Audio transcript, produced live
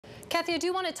Cathie, I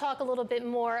do want to talk a little bit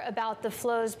more about the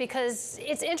flows because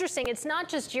it's interesting. It's not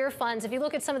just your funds. If you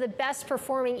look at some of the best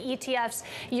performing ETFs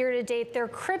year to date, they're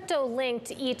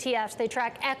crypto-linked ETFs. They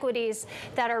track equities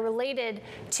that are related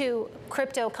to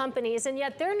crypto companies, and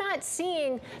yet they're not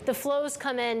seeing the flows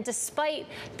come in despite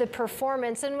the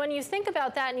performance. And when you think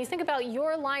about that and you think about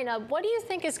your lineup, what do you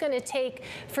think is going to take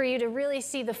for you to really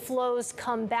see the flows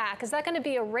come back? Is that going to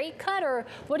be a rate cut, or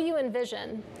what do you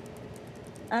envision?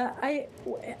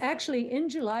 Actually, in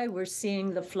July, we're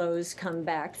seeing the flows come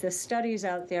back. The studies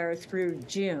out there through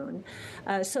June.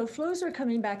 So flows are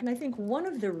coming back. And I think one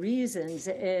of the reasons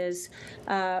is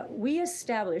we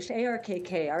established,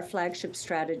 ARKK, our flagship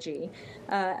strategy,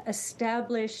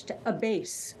 established a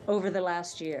base over the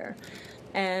last year.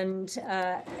 And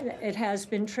it has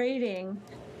been trading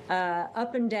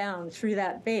up and down through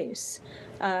that base.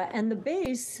 And the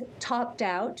base topped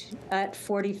out at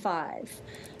 45.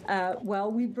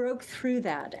 Well, we broke through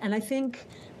that, and I think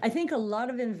a lot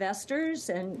of investors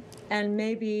and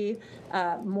maybe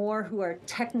more who are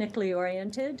technically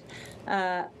oriented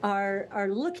are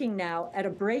looking now at a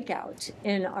breakout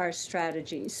in our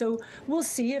strategy. So we'll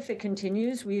see if it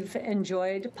continues. We've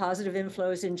enjoyed positive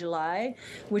inflows in July,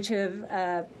 which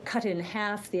have cut in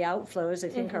half the outflows. I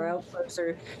think our outflows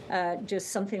are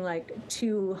just something like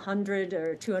 200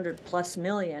 or 200 plus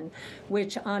million,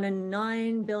 which on a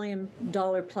 $9 billion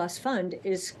plus fund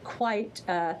is quite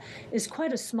a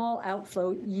small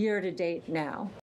outflow year to date now.